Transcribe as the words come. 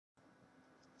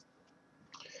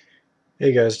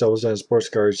Hey guys, Doubles Down Sports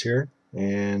Cards here,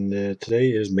 and today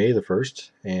is May the 1st,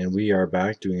 and we are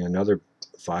back doing another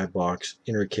 5-box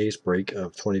inner case break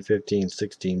of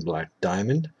 2015-16 Black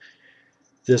Diamond.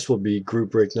 This will be group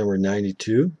break number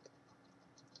 92,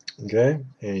 okay,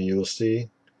 and you will see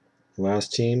the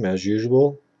last team, as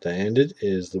usual, that ended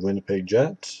is the Winnipeg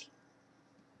Jets.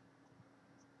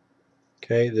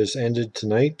 Okay, this ended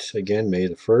tonight, again, May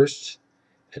the 1st,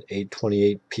 at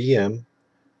 8:28 p.m.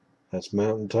 That's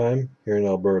Mountain Time here in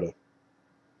Alberta.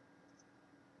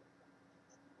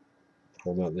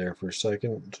 Hold on there for a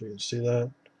second so you can see that.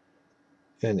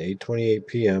 And 8:28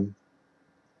 p.m.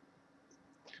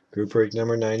 Group break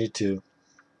number 92.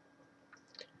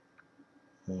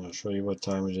 I'll show you what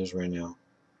time it is right now.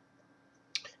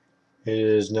 It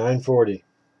is 9:40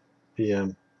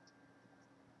 p.m.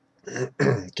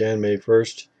 Again, May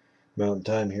 1st, Mountain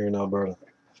Time here in Alberta.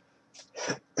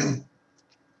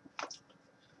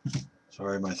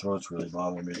 Sorry, my throat's really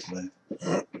bothering me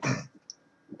today.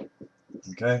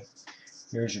 Okay,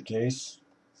 here's your case.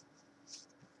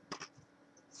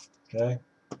 Okay.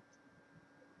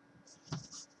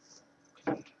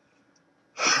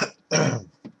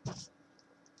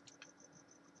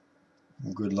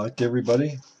 Good luck to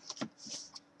everybody.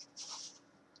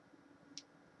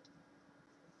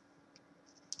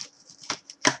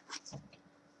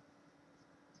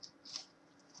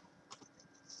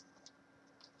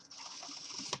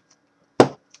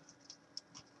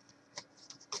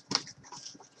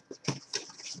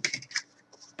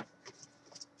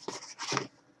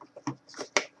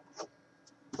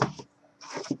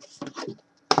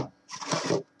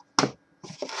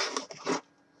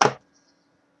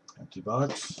 Empty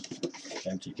box,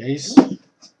 empty case,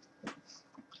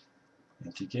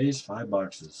 empty case, 5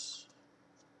 boxes.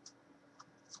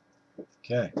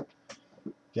 Okay.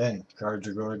 Again, cards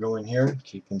are going to go in here.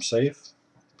 Keep them safe.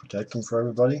 Protect them for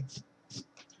everybody.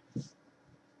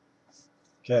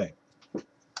 Okay.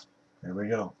 Here we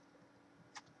go.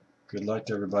 Good luck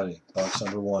to everybody. Box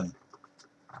number 1.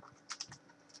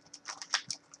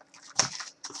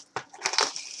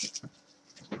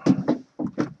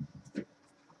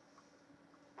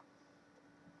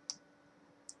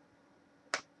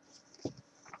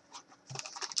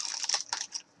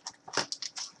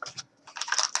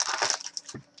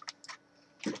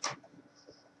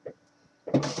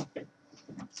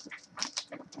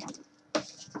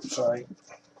 Sorry.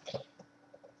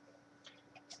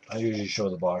 I usually show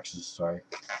the boxes, sorry.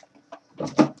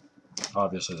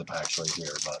 Obviously the pack's right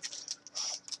here, but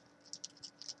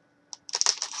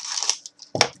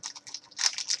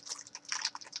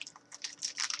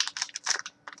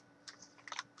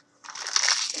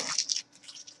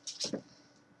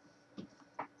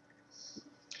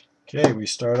okay, we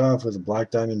start off with a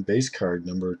Black Diamond base card,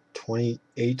 number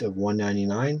 28 of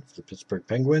 199 for the Pittsburgh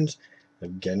Penguins,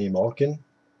 Evgeny Malkin.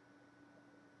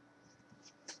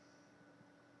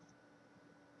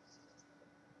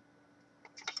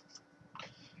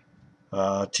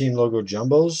 Team logo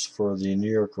jumbos for the New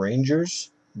York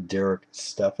Rangers, Derek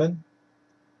Stepan.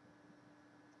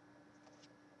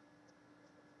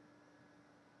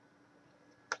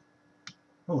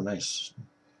 Oh, nice.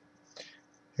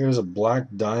 Here's a Black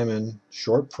Diamond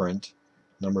short print,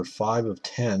 number 5 of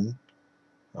 10,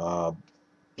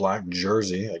 black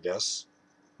jersey, I guess.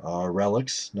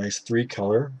 Relics, nice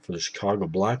 3-color for the Chicago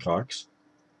Blackhawks,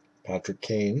 Patrick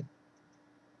Kane.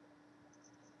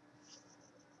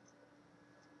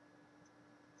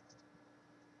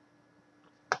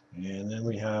 And then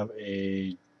we have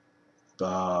a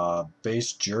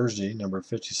base jersey, number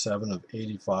 57 of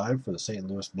 85 for the St.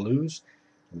 Louis Blues,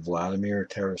 Vladimir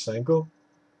Tarasenko.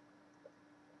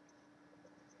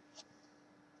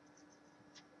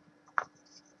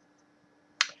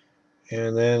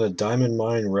 And then a Diamond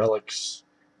Mine Relics,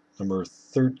 number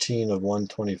 13 of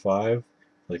 125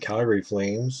 for the Calgary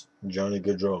Flames, Johnny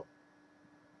Gaudreau.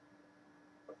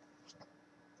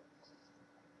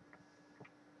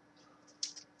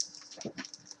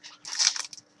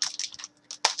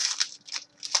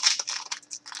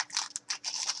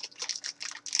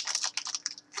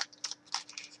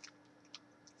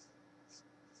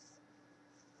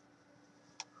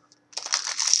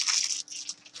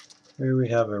 Here we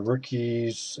have a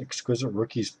Exquisite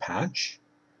Rookies patch,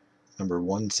 number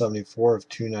 174 of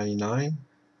 299,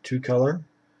 2-color,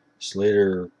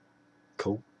 Slater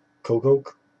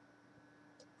Kokok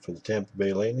for the Tampa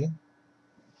Bay Lightning.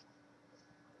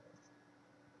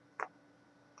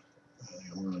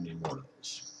 We're going to need more of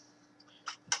those.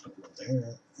 Put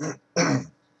them there.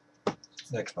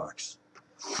 Next box.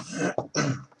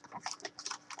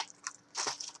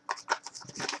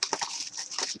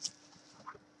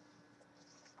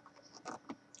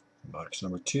 Box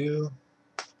number 2.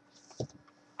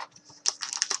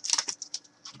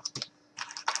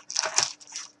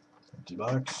 Empty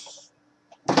box.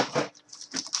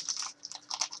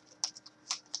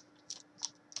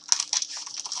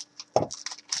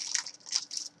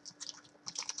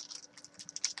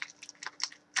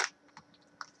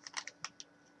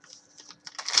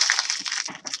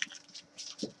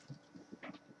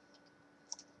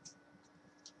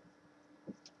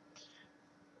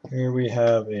 Here we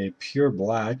have a pure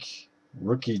black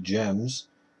rookie gems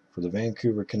for the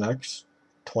Vancouver Canucks,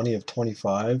 20 of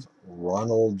 25,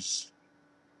 Ronald's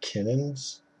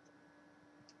Kinnons.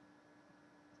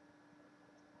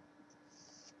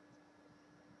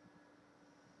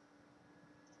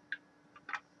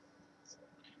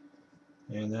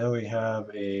 And then we have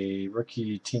a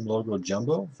rookie team logo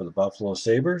jumbo for the Buffalo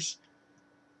Sabres,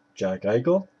 Jack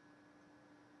Eichel.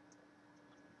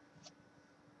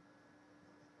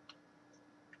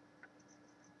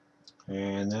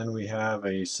 And then we have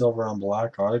a silver on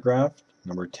black autograph,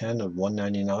 number 10 of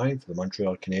 199 for the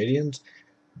Montreal Canadiens,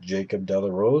 Jacob de la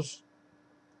Rose.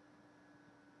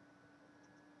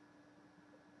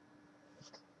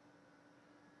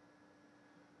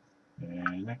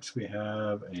 And next we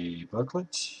have a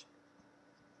booklet.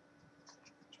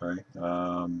 Sorry.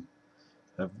 Evgeny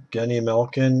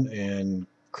Malkin and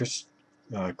Chris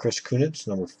Kunitz,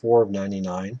 number 4 of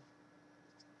 99.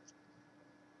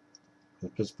 The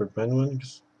Pittsburgh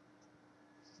Penguins.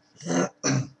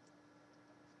 And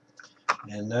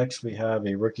next we have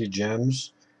a rookie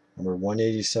gems, number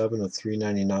 187 of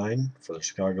 399 for the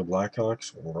Chicago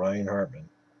Blackhawks, Ryan Hartman.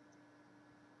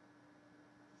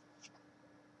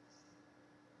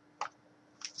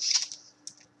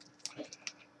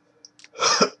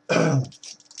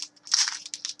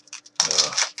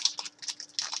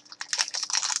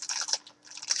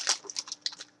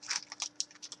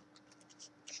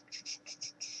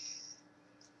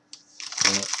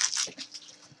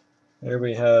 There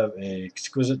we have a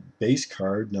exquisite base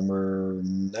card, number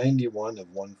 91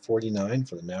 of 149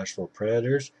 for the Nashville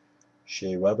Predators,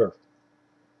 Shea Weber.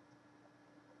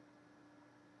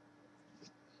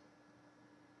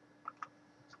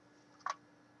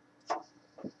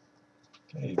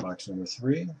 Okay, box number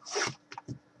 3.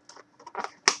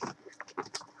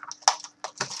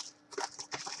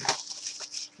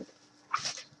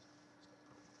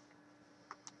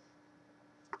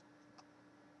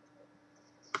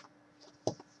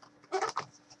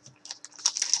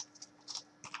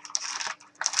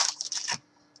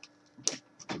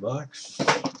 Box.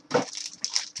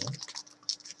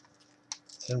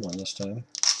 Thin one this time.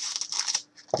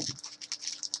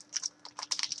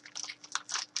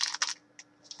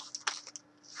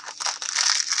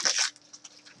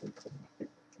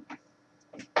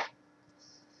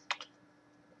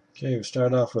 Okay, we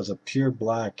start off with a pure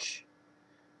black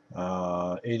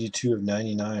 82 of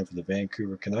 99 for the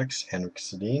Vancouver Canucks, Henrik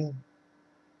Sedin.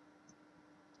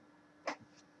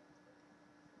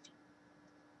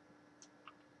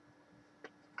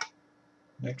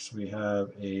 Next we have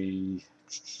a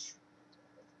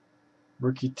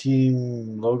rookie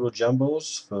team logo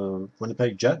jumbos for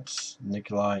Winnipeg Jets,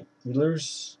 Nikolai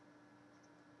Ehlers.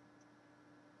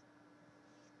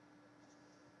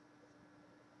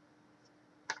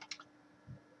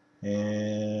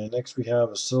 And next we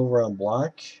have a silver on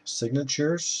black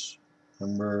signatures,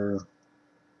 number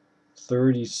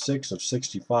 36 of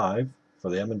 65 for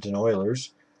the Edmonton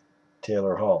Oilers,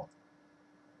 Taylor Hall.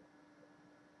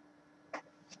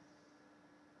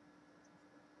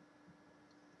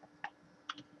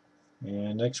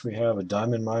 And next we have a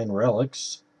Diamond Mine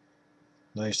Relics,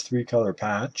 nice 3-color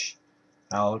patch,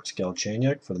 Alex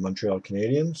Galchenyuk for the Montreal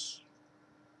Canadiens.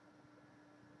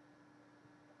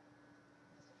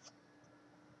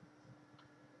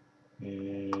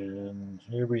 And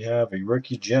here we have a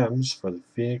rookie gems for the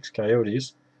Phoenix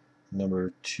Coyotes,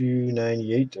 number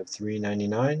 298 of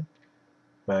 399,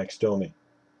 Max Domi.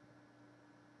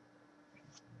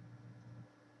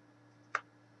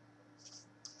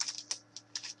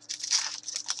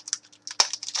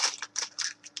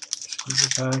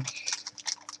 Pack.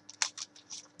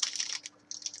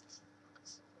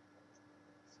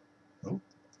 Oh,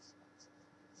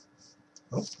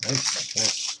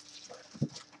 nice.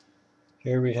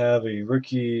 Here we have a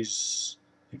rookies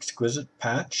exquisite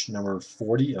patch, number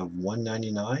 40 of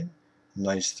 199.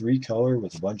 Nice 3-color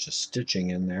with a bunch of stitching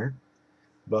in there.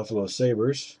 Buffalo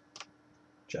Sabres,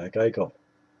 Jack Eichel.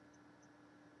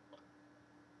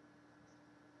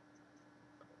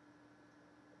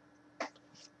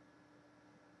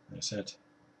 That's it.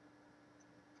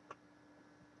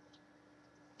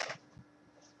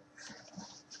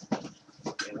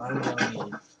 And I'm going to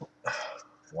need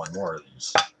one more of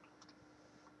these.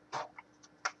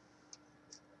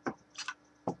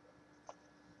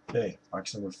 Okay,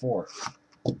 box number 4.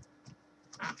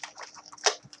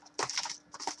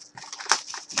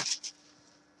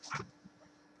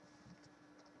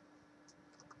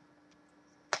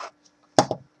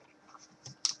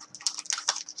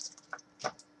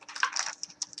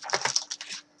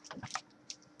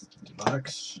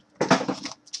 Box.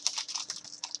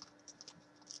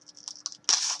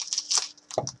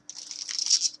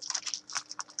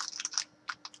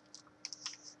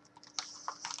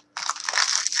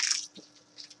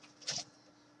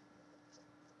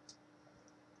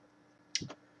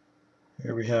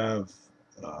 Here we have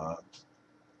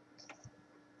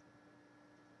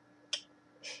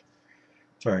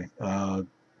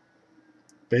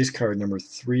base card number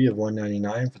 3 of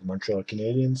 199 for the Montreal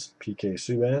Canadiens, PK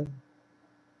Subban.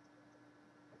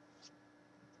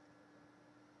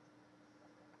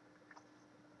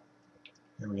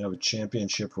 Here we have a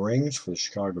championship rings for the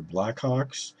Chicago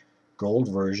Blackhawks, gold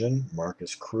version,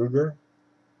 Marcus Kruger.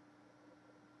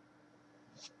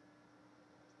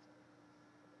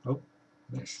 Oh,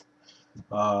 nice.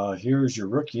 Here's your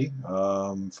rookie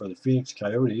for the Phoenix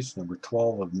Coyotes, number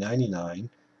 12 of 99,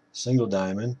 single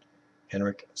diamond,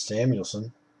 Henrik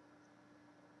Samuelsson.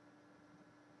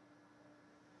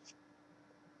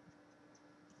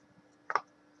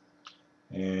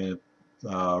 And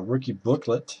rookie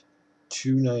booklet,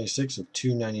 296 of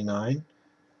 299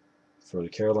 for the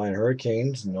Carolina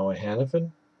Hurricanes, Noah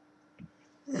Hanifin.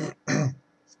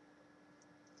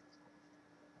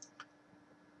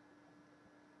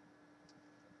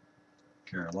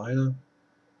 Carolina.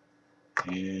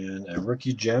 And a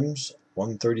rookie gems,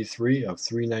 133 of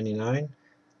 399,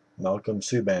 Malcolm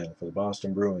Subban for the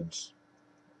Boston Bruins.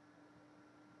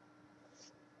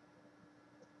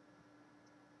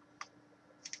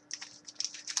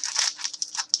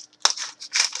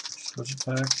 Exquisite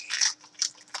pack.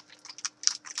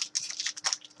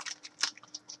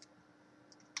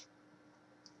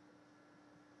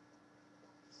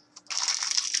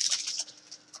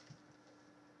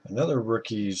 Another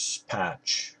rookies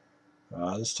patch.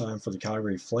 This time for the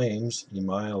Calgary Flames,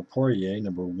 Emile Poirier,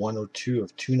 number 102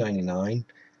 of 299.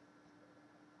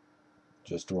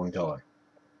 Just one color.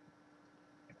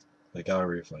 The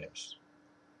Calgary Flames.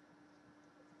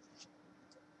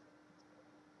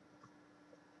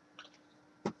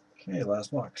 Okay,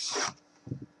 last box.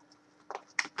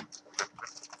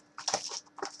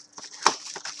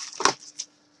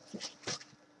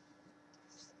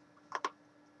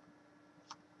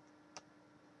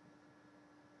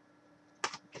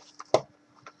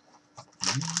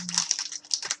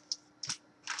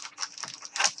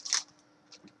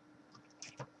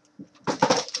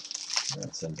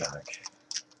 That's them back.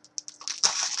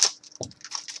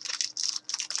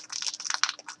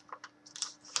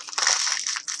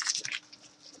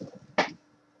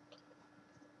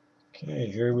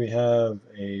 Okay, here we have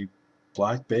a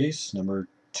black base, number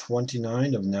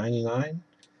 29 of 99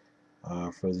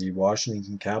 for the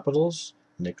Washington Capitals,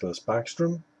 Nicholas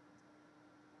Backstrom.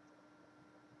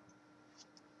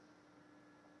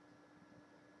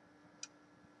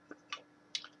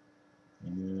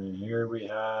 And here we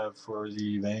have for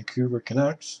the Vancouver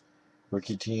Canucks,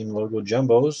 rookie team logo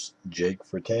jumbos, Jake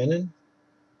Virtanen.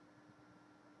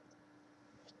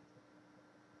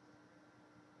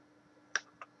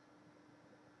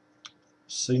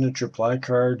 Signature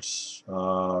placards,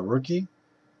 rookie,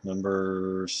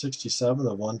 number 67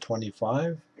 of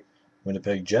 125,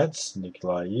 Winnipeg Jets,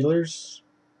 Nikolai Ehlers.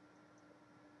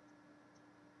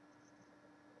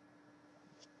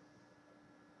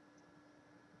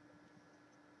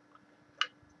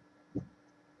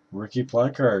 Rookie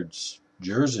placards,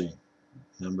 jersey,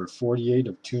 number 48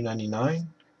 of 299,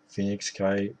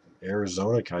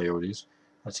 Arizona Coyotes.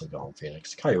 That's like all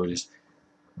Phoenix Coyotes.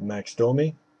 Max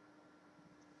Domi.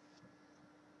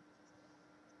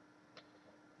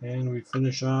 And we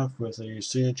finish off with a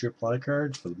signature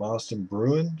placard for the Boston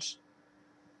Bruins,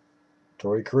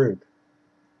 Torrey Krug.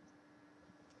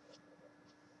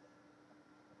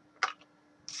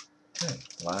 Okay,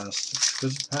 last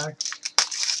exquisite pack.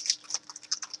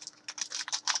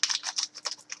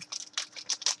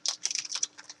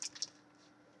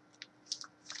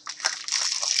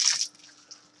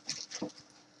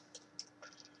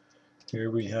 Here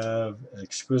we have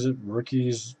exquisite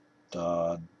rookies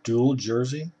dual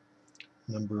jersey,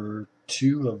 number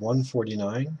 2 of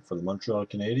 149 for the Montreal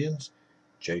Canadiens,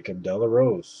 Jacob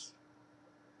Delarose.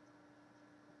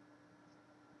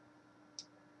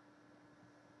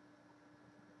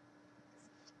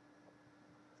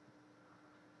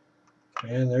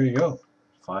 And there you go,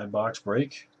 5-box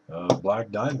break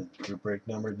Black Diamond, group break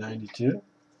number 92.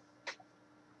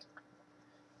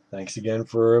 Thanks again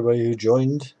for everybody who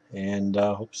joined, and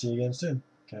hope to see you again soon.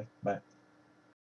 Okay, bye.